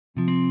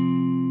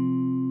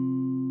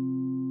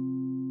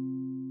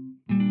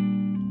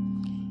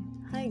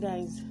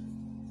guys,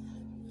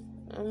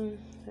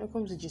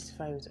 welcome to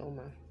Justify with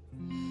Oma.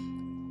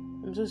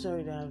 I'm so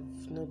sorry that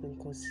I've not been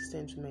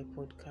consistent with my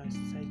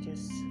podcasts. I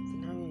just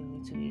been having a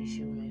little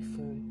issue with my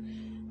phone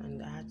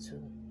and I had to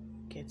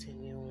get a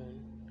new one.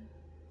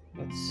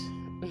 But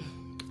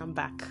I'm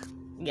back.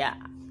 Yeah,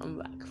 I'm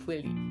back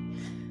fully.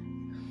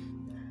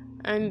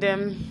 And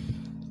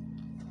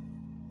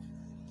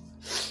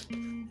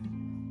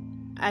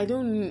I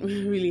don't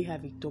really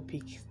have a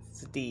topic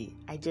today.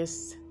 I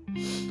just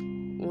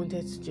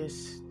wanted to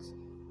just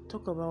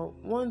talk about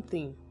one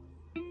thing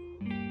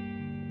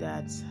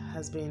that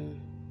has been,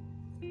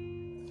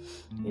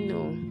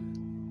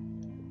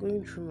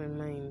 going through my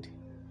mind,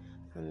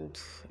 and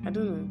I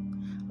don't know.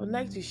 I would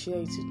like to share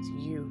it with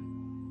you,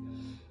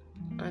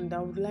 and I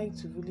would like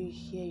to really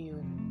hear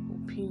your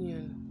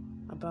opinion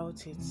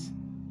about it.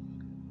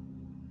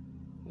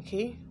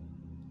 Okay,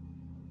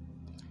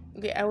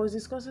 I was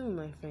discussing with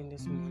my friend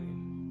this morning,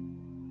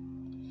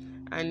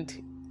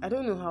 and I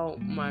don't know how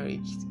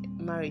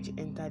marriage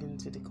entered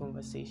into the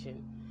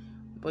conversation,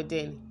 but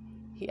then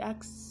he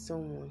asked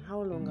someone,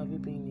 how long have you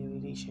been in a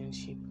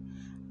relationship?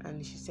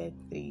 And she said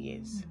 3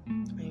 years.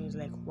 And he was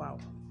like, wow,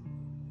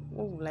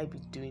 what will I be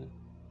doing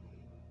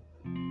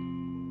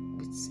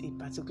with a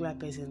particular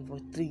person for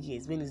 3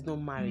 years when it's not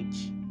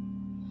marriage?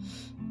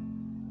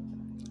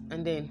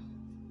 And then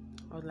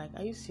I was like,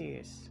 are you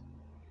serious?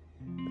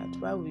 That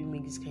why would you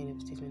make this kind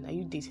of statement? Are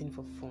you dating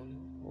for fun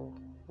or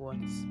what?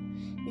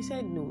 He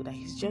said no, that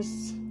he's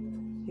just,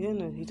 he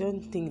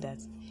don't think that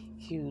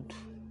he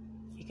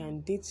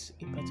can date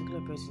a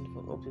particular person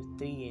for up to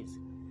 3 years.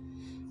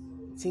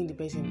 Seeing the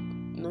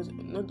person,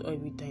 not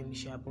every time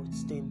sure, but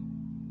then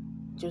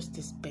just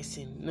this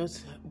person,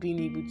 not being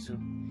able to,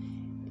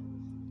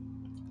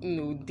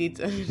 date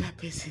another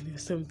person or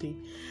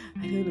something.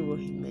 I don't know what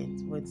he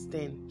meant, but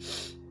then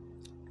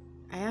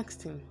I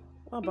asked him,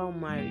 what about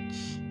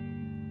marriage?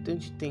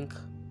 Don't you think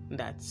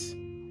that,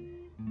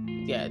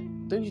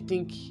 don't you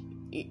think,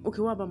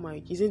 okay, what about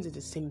marriage? Isn't it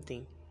the same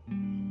thing?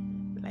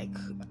 Like,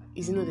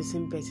 is it not the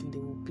same person they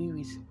will be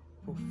with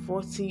for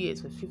 40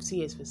 years, for 50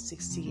 years, for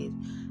 60 years?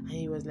 And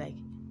he was like,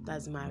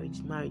 that's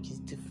marriage. Marriage is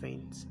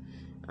different.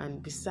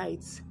 And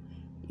besides,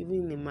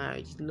 even in a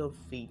marriage, love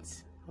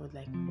fades. I was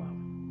like, wow,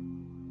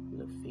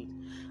 love fades.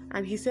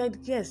 And he said,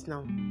 yes,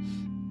 now,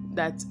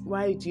 that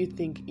why do you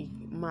think a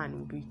man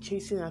will be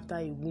chasing after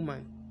a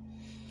woman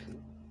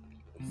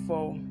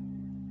for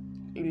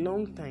a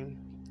long time?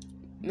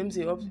 Let me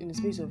say, up in the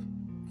space of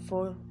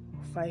 4 or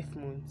 5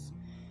 months,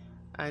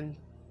 and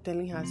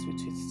telling her sweet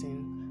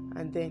thing,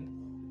 and then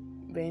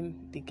when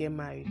they get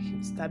married,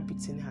 he'll start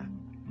beating her.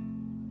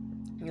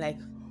 Like,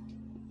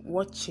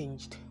 what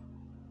changed?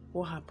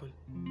 What happened?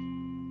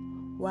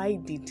 Why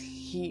did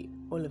he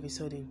all of a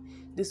sudden,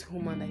 this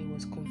woman that he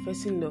was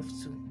confessing love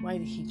to, why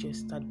did he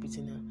just start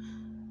beating her?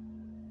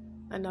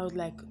 And I was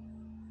like,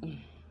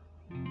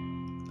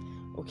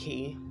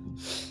 okay,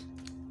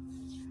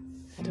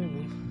 I don't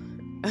know.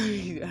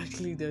 I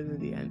actually don't know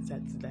the answer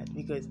to that,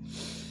 because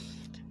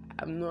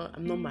I'm not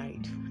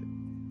married,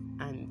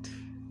 and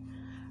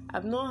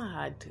I've not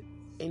had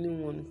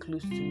anyone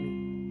close to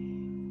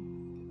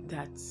me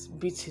that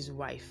beats his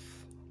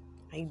wife.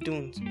 I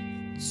don't.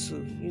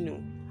 So,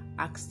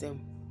 ask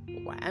them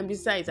why. And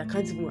besides, I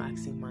can't even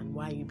ask a man,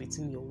 why are you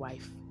beating your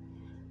wife?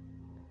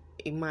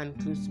 A man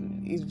close to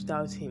me is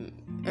without him.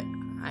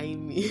 I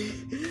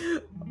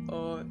mean,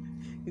 or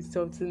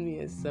insulting me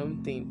or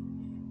something.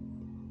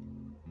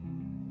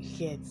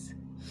 Yet.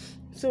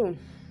 So,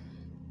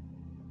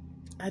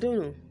 I don't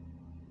know.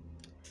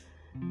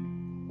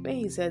 When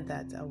he said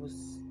that, I was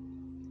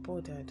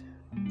bothered.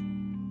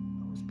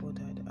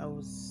 I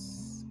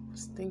was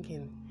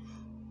thinking,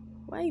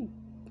 why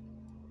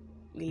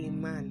will a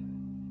man,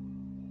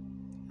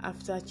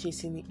 after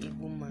chasing a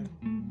woman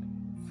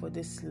for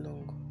this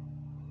long,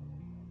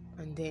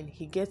 and then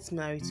he gets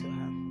married to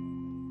her,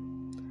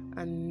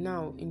 and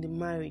now in the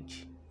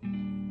marriage,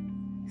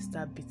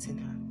 start beating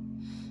her?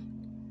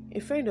 A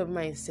friend of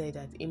mine said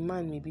that a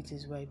man may beat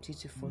his wife due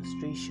to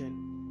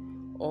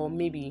frustration, or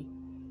maybe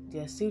they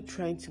are still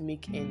trying to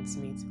make ends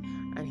meet,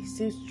 and he's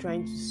still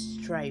trying to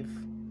strive,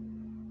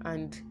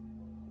 and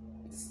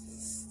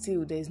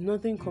still there's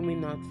nothing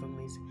coming out from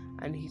it,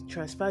 and he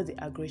transfers the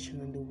aggression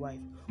on the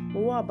wife.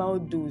 But what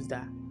about those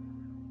that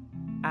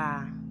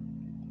are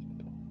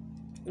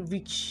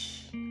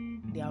rich,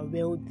 they are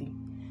wealthy,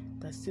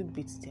 that still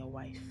beats their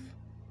wife?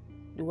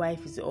 The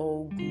wife is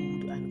all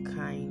good and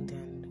kind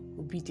and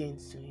obedient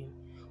to him,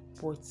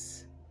 but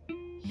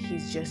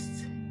he's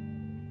just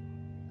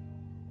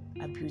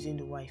abusing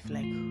the wife.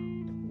 Like,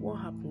 what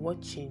happened?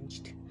 What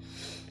changed?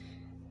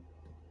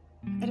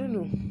 I don't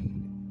know.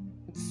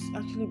 It's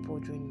actually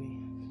bothering me,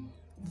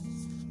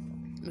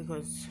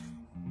 because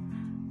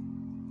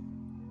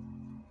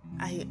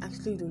I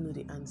actually don't know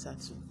the answer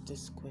to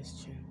this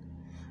question.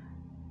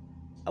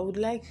 I would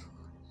like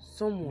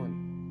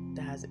someone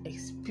that has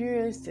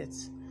experienced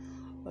it,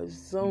 or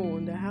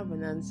someone that have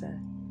an answer.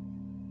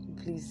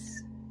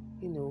 Please,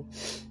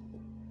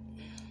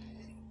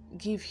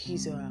 give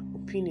his or her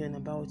opinion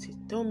about it.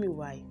 Tell me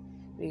why.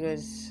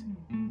 because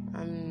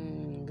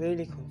I'm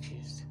really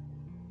confused.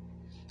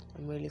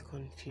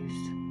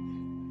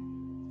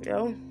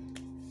 Well,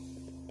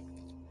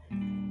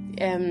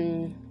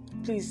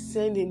 please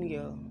send in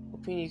your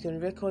opinion. You can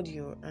record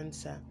your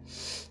answer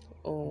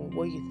or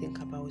what you think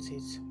about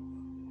it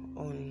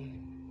on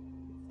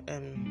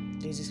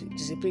there's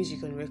a place you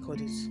can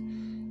record it.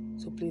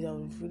 So please, I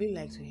would really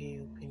like to hear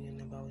your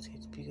opinion about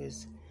it,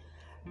 because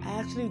I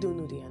actually don't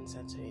know the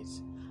answer to it.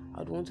 I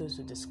would want us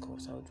to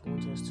discuss. I would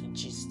want us to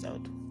gist. I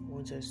would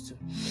want us to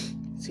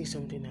say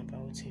something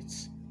about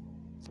it.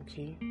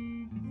 Okay?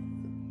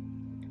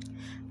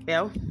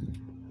 Well,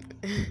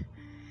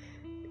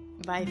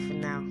 bye for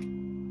now.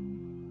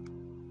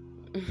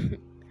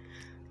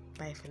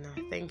 Bye for now.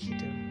 Thank you,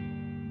 though.